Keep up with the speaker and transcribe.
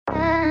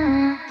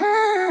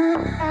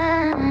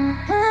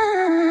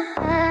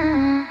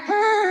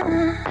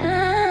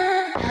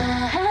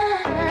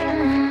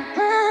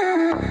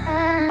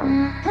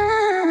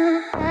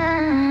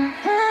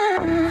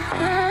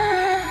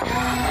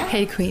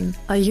Queen.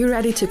 Are you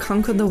ready to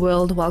conquer the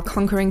world while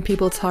conquering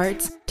people's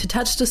hearts? To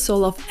touch the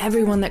soul of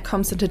everyone that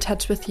comes into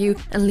touch with you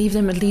and leave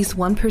them at least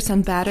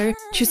 1% better?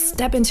 To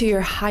step into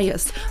your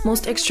highest,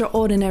 most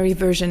extraordinary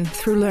version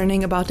through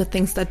learning about the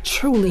things that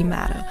truly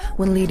matter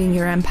when leading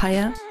your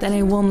empire? Then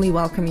I warmly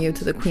welcome you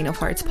to the Queen of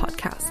Hearts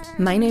podcast.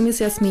 My name is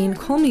Yasmin,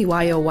 call me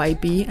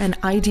YOYB, and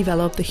I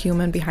develop the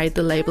human behind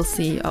the label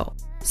CEO.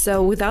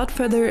 So without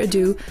further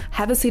ado,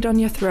 have a seat on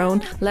your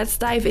throne, let's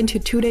dive into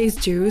today's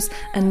juice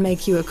and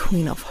make you a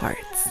Queen of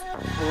Hearts.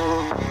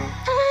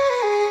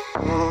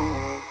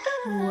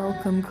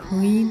 Welcome,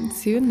 Queen,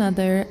 to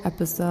another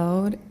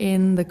episode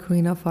in the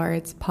Queen of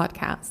Hearts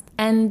podcast.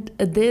 And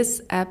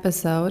this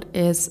episode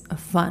is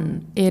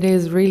fun. It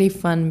is really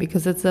fun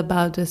because it's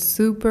about a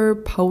super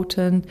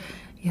potent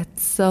yet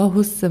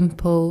so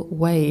simple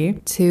way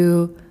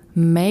to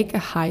make a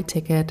high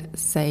ticket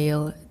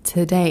sale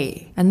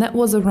today. And that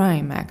was a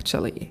rhyme,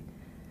 actually.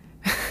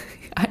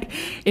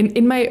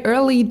 In my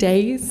early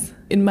days,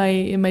 in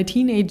my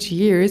teenage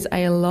years,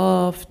 I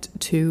loved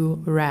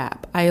to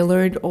rap. I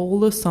learned all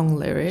the song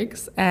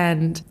lyrics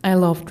and I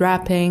loved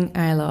rapping,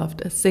 I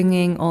loved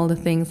singing, all the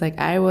things. Like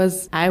I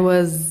was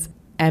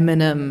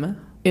Eminem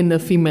in the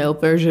female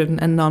version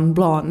and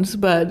non-blonde,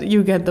 but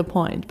you get the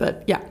point.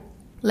 But yeah.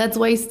 Let's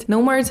waste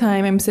no more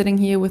time. I'm sitting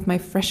here with my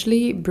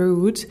freshly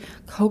brewed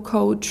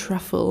cocoa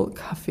truffle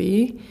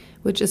coffee,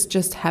 which is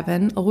just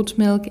heaven, oat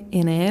milk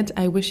in it.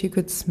 I wish you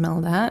could smell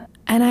that.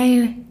 And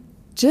I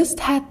just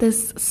had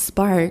this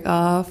spark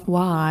of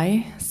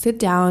why sit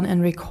down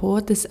and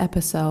record this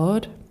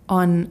episode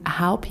on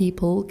how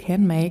people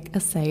can make a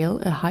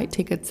sale, a high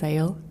ticket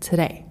sale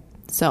today.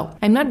 So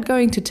I'm not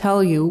going to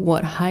tell you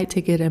what high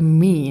ticket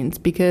means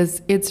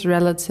because it's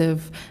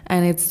relative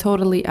and it's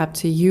totally up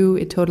to you.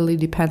 It totally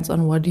depends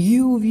on what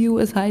you view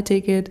as high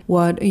ticket,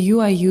 what you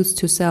are used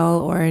to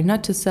sell or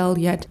not to sell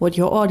yet, what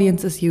your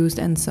audience is used,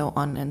 and so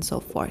on and so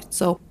forth.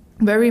 So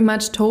very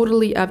much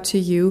totally up to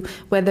you,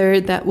 whether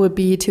that would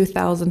be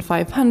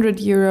 2,500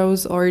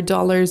 euros or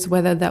dollars,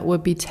 whether that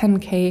would be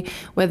 10K,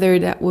 whether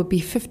that would be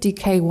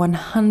 50K,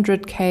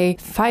 100K,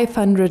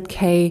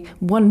 500K,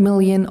 1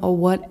 million, or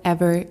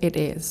whatever it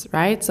is,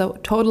 right? So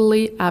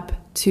totally up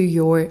to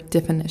your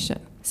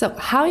definition. So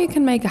how you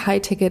can make a high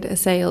ticket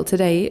sale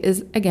today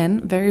is,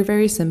 again, very,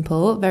 very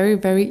simple, very,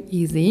 very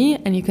easy,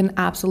 and you can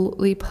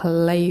absolutely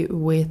play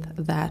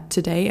with that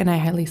today. And I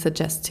highly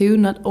suggest to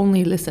not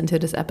only listen to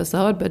this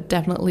episode, but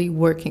definitely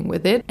working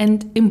with it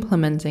and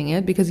implementing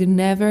it, because you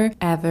never,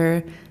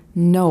 ever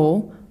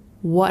know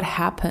what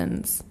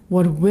happens,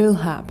 what will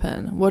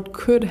happen, what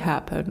could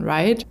happen,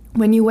 right?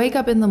 When you wake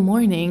up in the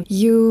morning,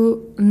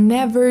 you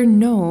never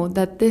know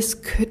that this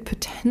could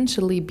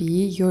potentially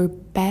be your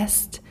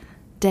best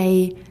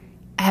day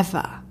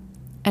ever.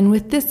 And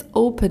with this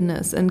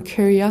openness and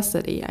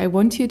curiosity, I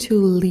want you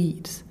to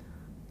lead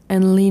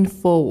and lean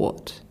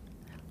forward,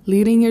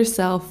 leading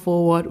yourself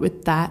forward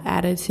with that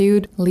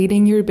attitude,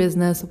 leading your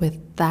business with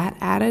that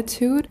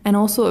attitude, and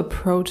also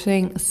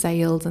approaching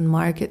sales and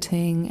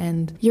marketing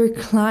and your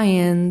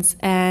clients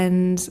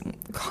and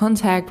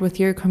contact with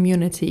your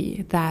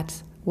community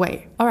that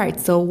way. All right,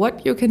 so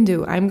what you can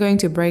do, I'm going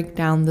to break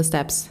down the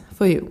steps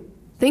for you.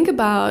 Think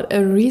about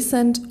a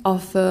recent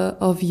offer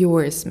of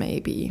yours,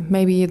 maybe.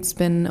 Maybe it's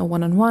been a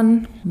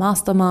one-on-one,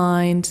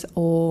 mastermind,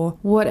 or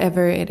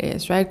whatever it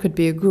is, right? Could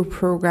be a group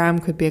program,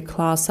 could be a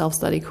class,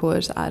 self-study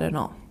course, I don't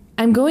know.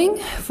 I'm going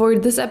for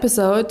this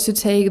episode to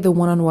take the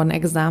one-on-one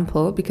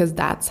example because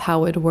that's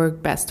how it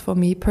worked best for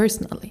me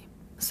personally.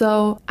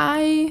 So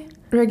I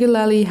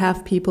regularly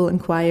have people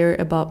inquire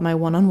about my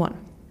one-on-one.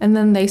 And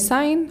then they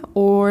sign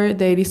or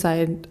they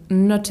decide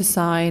not to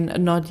sign,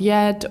 not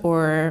yet,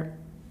 or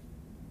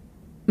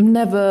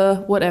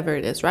never, whatever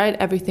it is, right?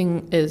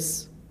 Everything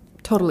is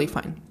totally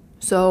fine.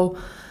 So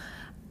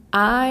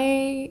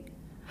I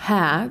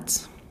had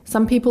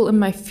some people in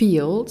my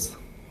field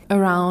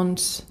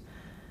around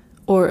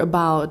or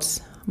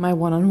about my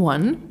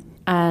one-on-one,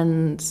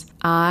 and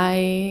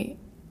I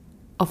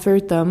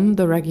offered them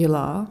the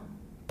regular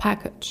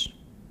package.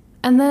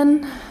 And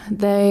then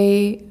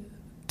they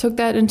took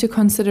that into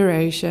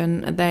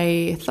consideration.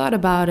 They thought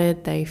about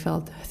it, they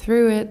felt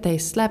through it, they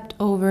slept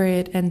over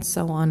it, and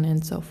so on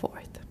and so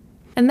forth.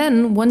 And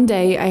then one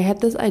day I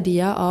had this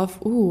idea of,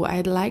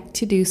 I'd like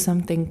to do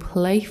something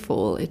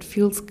playful. It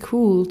feels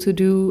cool to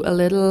do a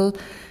little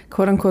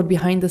quote-unquote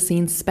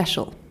behind-the-scenes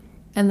special.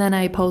 And then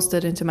I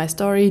posted into my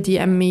story,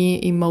 DM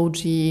me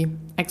emoji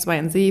X, Y,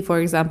 and Z.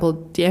 For example,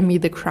 DM me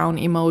the crown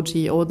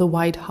emoji or the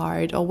white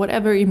heart or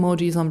whatever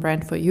emoji is on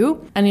brand for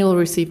you, and you'll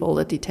receive all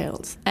the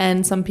details.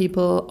 And some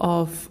people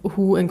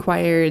who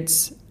inquired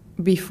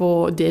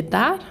before did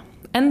that.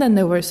 And then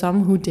there were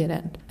some who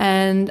didn't.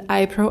 And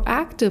I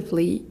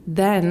proactively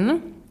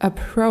then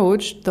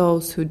approached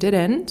those who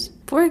didn't.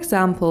 For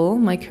example,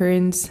 my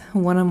current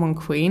one-on-one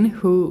queen,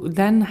 who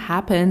then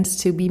happened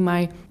to be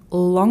my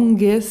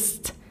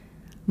longest,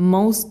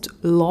 most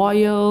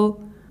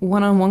loyal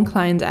one-on-one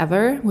client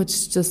ever, which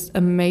is just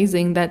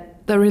amazing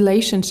that the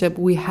relationship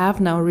we have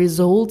now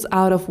results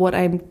out of what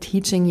I'm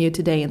teaching you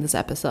today in this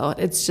episode.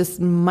 It's just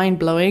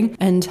mind-blowing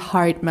and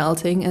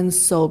heart-melting and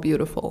so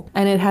beautiful.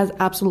 And it has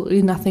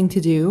absolutely nothing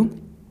to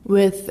do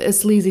with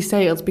sleazy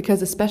sales,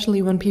 because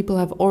especially when people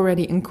have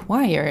already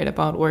inquired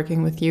about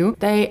working with you,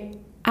 they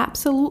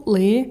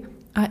absolutely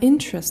are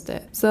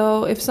interested.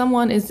 So if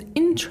someone is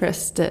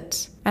interested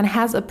and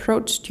has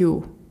approached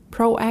you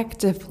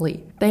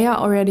proactively, they are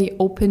already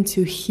open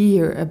to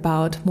hear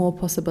about more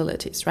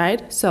possibilities,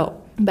 right?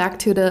 So back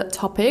to the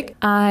topic,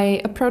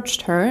 I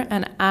approached her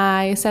and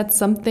I said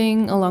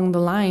something along the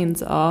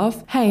lines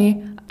of,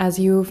 hey, as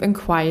you've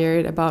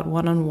inquired about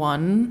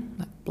one-on-one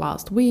like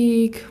last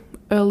week,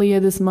 earlier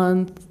this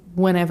month,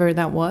 whenever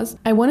that was,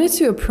 I wanted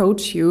to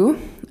approach you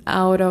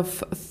out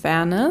of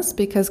fairness,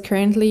 because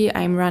currently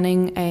I'm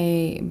running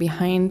a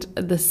behind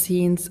the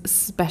scenes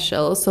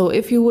special. So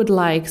if you would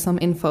like some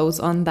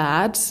infos on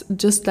that,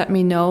 just let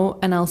me know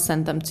and I'll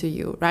send them to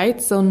you,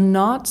 right? So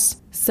not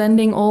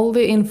sending all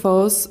the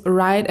infos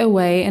right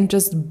away and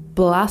just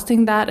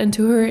blasting that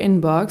into her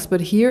inbox,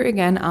 but here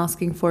again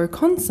asking for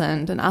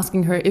consent and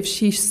asking her if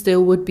she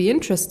still would be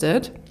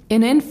interested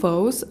in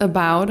infos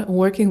about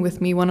working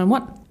with me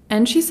one-on-one.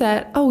 And she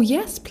said, oh,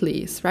 yes,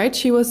 please, right?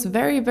 She was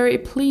very, very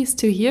pleased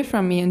to hear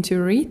from me and to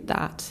read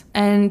that.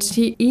 And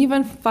she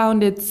even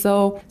found it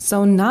so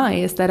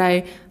nice that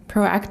I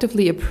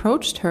proactively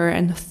approached her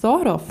and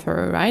thought of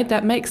her, right?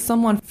 That makes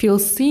someone feel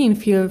seen,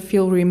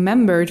 feel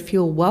remembered,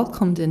 feel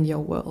welcomed in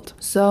your world.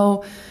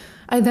 So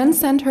I then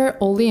sent her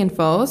all the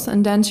infos,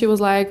 and then she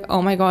was like,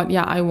 oh my God,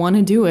 yeah, I want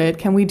to do it.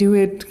 Can we do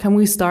it? Can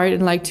we start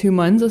in like 2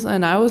 months?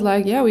 And I was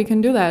like, yeah, we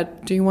can do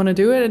that. Do you want to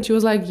do it? And she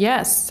was like,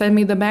 yes, send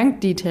me the bank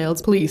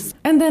details, please.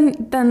 And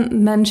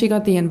then she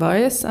got the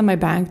invoice and my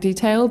bank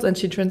details, and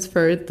she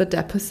transferred the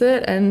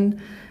deposit, and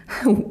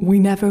we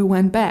never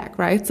went back,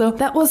 right? So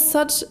that was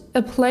such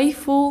a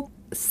playful,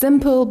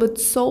 simple but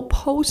so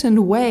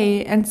potent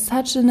way, and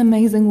such an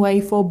amazing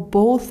way for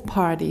both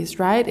parties,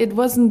 right? It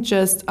wasn't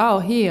just, oh,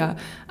 here,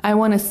 I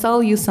want to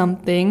sell you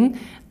something,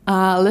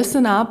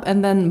 listen up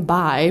and then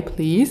buy,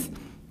 please.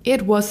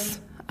 It was,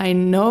 I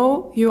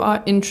know you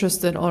are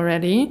interested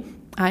already.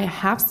 I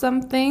have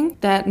something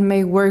that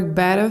may work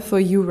better for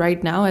you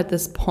right now at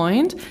this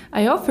point.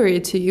 I offer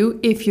it to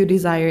you if you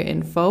desire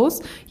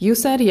infos. You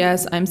said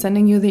yes, I'm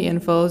sending you the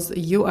infos.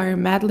 You are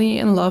madly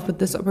in love with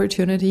this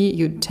opportunity.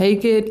 You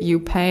take it, you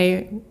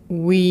pay,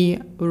 we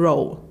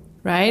roll,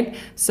 right?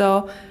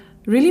 So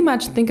really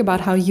much think about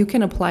how you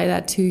can apply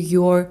that to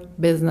your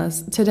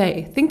business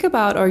today. Think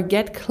about or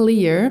get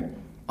clear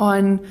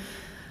on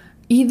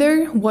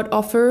either what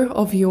offer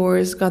of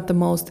yours got the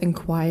most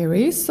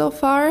inquiries so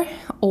far,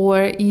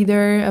 or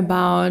either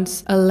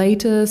about a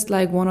latest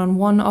like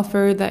one-on-one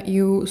offer that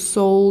you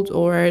sold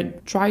or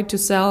tried to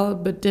sell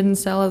but didn't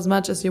sell as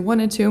much as you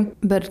wanted to,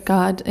 but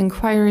got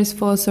inquiries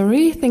for. So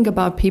really think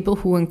about people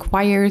who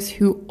inquired,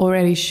 who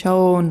already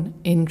shown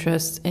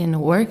interest in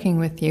working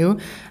with you,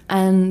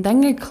 and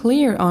then get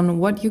clear on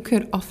what you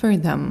could offer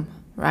them,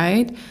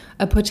 right?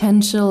 A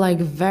potential like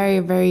very,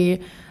 very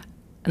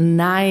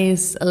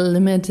nice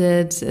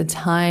limited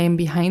time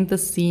behind the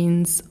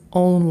scenes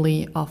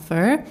only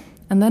offer,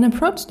 and then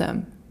approach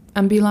them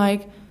and be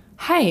like,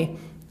 hey,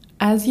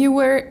 as you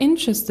were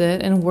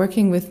interested in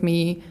working with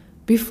me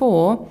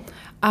before,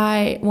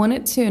 I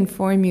wanted to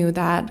inform you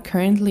that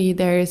currently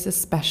there is a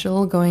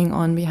special going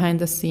on behind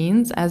the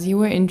scenes. As you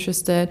were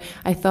interested,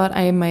 I thought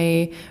I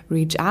may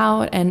reach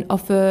out and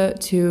offer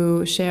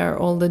to share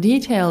all the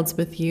details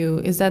with you.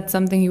 Is that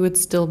something you would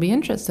still be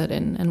interested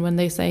in? And when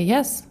they say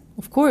yes,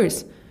 of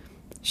course,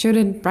 shoot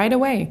it right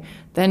away.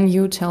 Then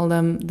you tell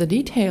them the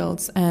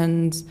details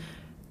and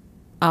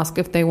ask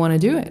if they want to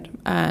do it.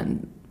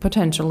 And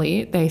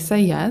potentially they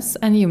say yes,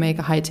 and you make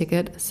a high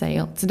ticket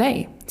sale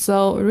today.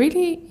 So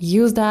really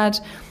use that.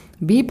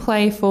 Be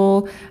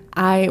playful.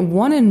 I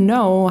want to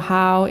know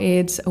how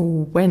it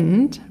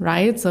went,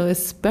 right? So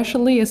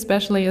especially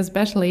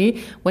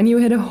when you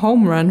hit a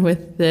home run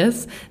with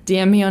this,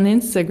 DM me on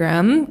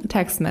Instagram,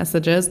 text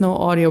messages, no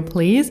audio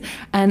please,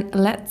 and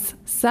let's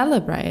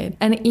celebrate.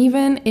 And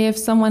even if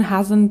someone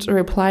hasn't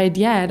replied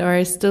yet or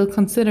is still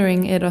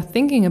considering it or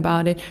thinking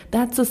about it,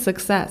 that's a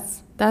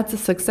success. That's a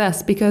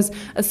success, because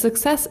a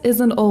success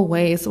isn't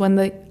always when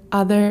the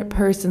other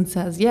person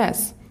says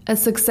yes. A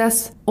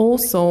success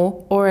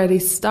also already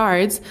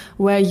starts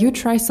where you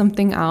try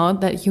something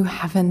out that you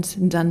haven't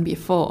done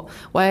before,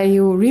 where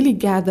you really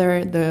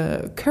gather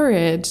the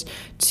courage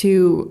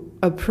to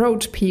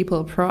approach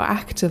people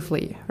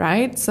proactively,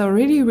 right? So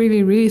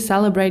really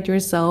celebrate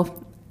yourself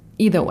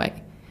either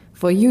way.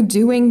 For you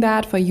doing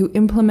that, for you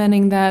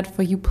implementing that,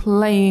 for you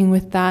playing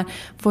with that,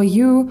 for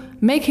you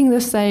making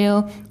the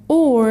sale,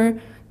 or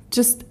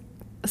just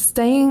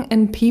staying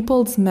in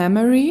people's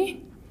memory,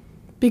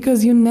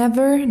 because you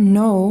never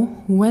know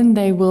when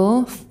they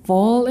will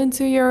fall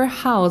into your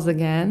house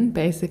again,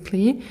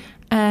 basically,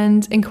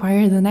 and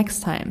inquire the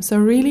next time. So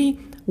really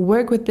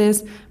work with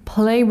this,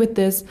 play with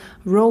this,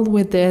 roll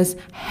with this,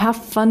 have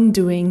fun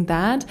doing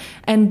that,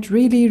 and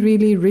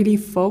really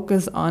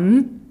focus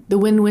on the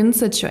win-win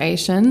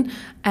situation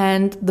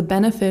and the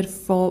benefit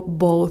for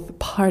both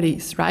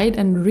parties, right?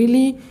 And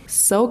really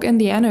soak in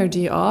the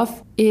energy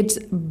of it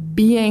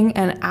being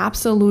an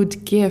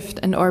absolute gift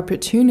and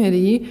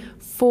opportunity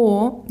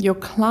for your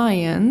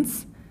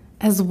clients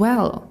as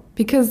well.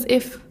 Because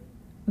if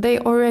they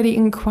already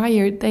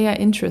inquired, they are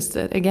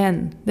interested.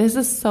 Again, this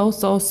is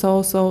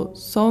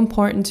so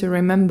important to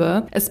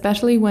remember,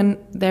 especially when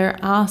there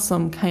are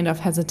some kind of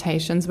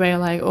hesitations where you're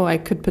like, oh, I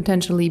could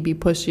potentially be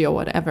pushy or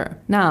whatever.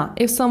 Now,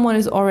 if someone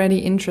is already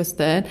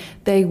interested,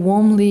 they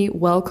warmly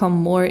welcome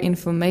more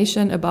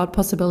information about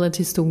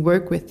possibilities to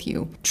work with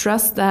you.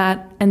 Trust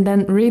that and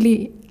then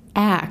really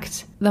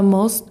act the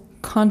most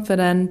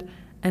confident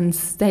and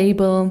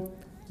stable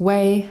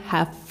way.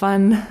 Have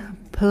fun,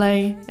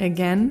 play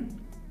again.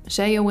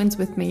 Share your wins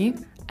with me.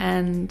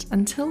 And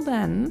until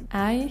then,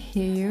 I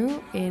hear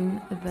you in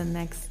the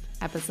next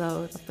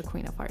episode of the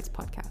Queen of Hearts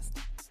podcast.